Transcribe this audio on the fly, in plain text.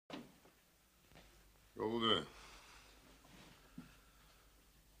Golda.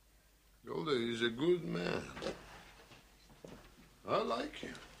 Golda is a good man. I like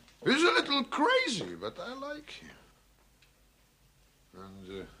him. He's a little crazy, but I like him.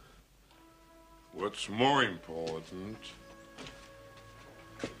 And what's more important,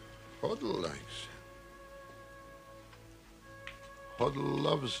 Huddle likes him. Huddle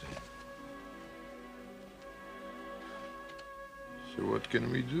loves him. So what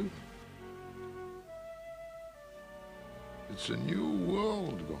can we do? It's a new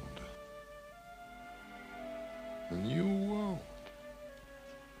world, Golda. A new world.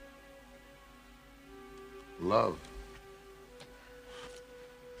 Love.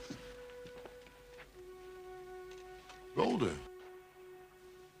 Golda,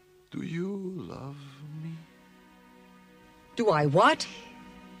 do you love me? Do I what?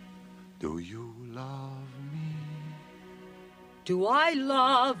 Do you love me? Do I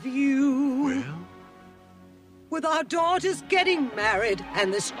love you? Well? With our daughters getting married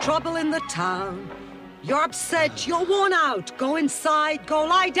and there's trouble in the town, you're upset, you're worn out. Go inside, go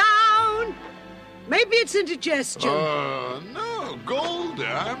lie down. Maybe it's indigestion. No, Golda,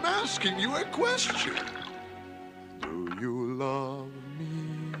 I'm asking you a question. Do you love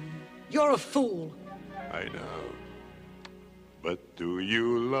me? You're a fool. I know. But do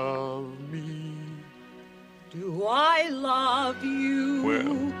you love me? Do I love you?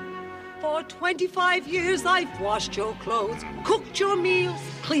 Well? For 25 years I've washed your clothes, cooked your meals,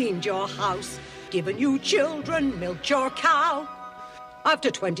 cleaned your house, given you children, milked your cow.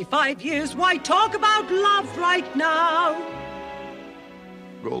 After 25 years, why talk about love right now?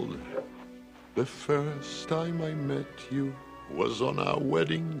 Golda, the first time I met you was on our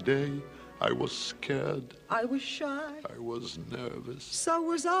wedding day. I was scared. I was shy. I was nervous. So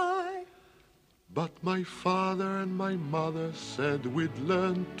was I. But my father and my mother said we'd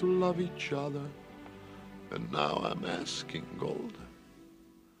learn to love each other. And now I'm asking, Golda,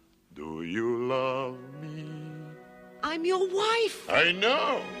 do you love me? I'm your wife. I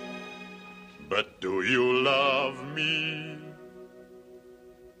know. But do you love me?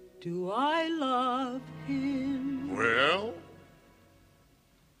 Do I love him? Well?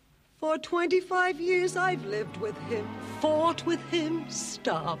 For 25 years I've lived with him, fought with him,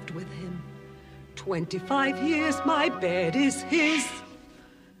 starved with him. 25 years my bed is his.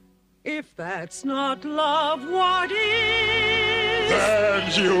 If that's not love, what is?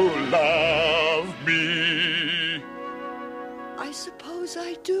 Then you love me. I suppose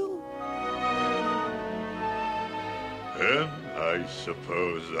I do. And I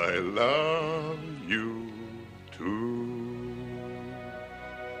suppose I love you too.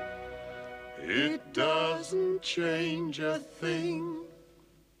 It doesn't change a thing,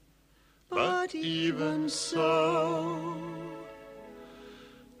 but even so,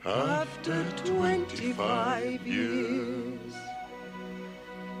 after 25 years,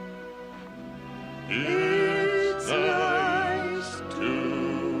 it's nice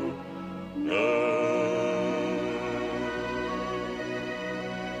to know.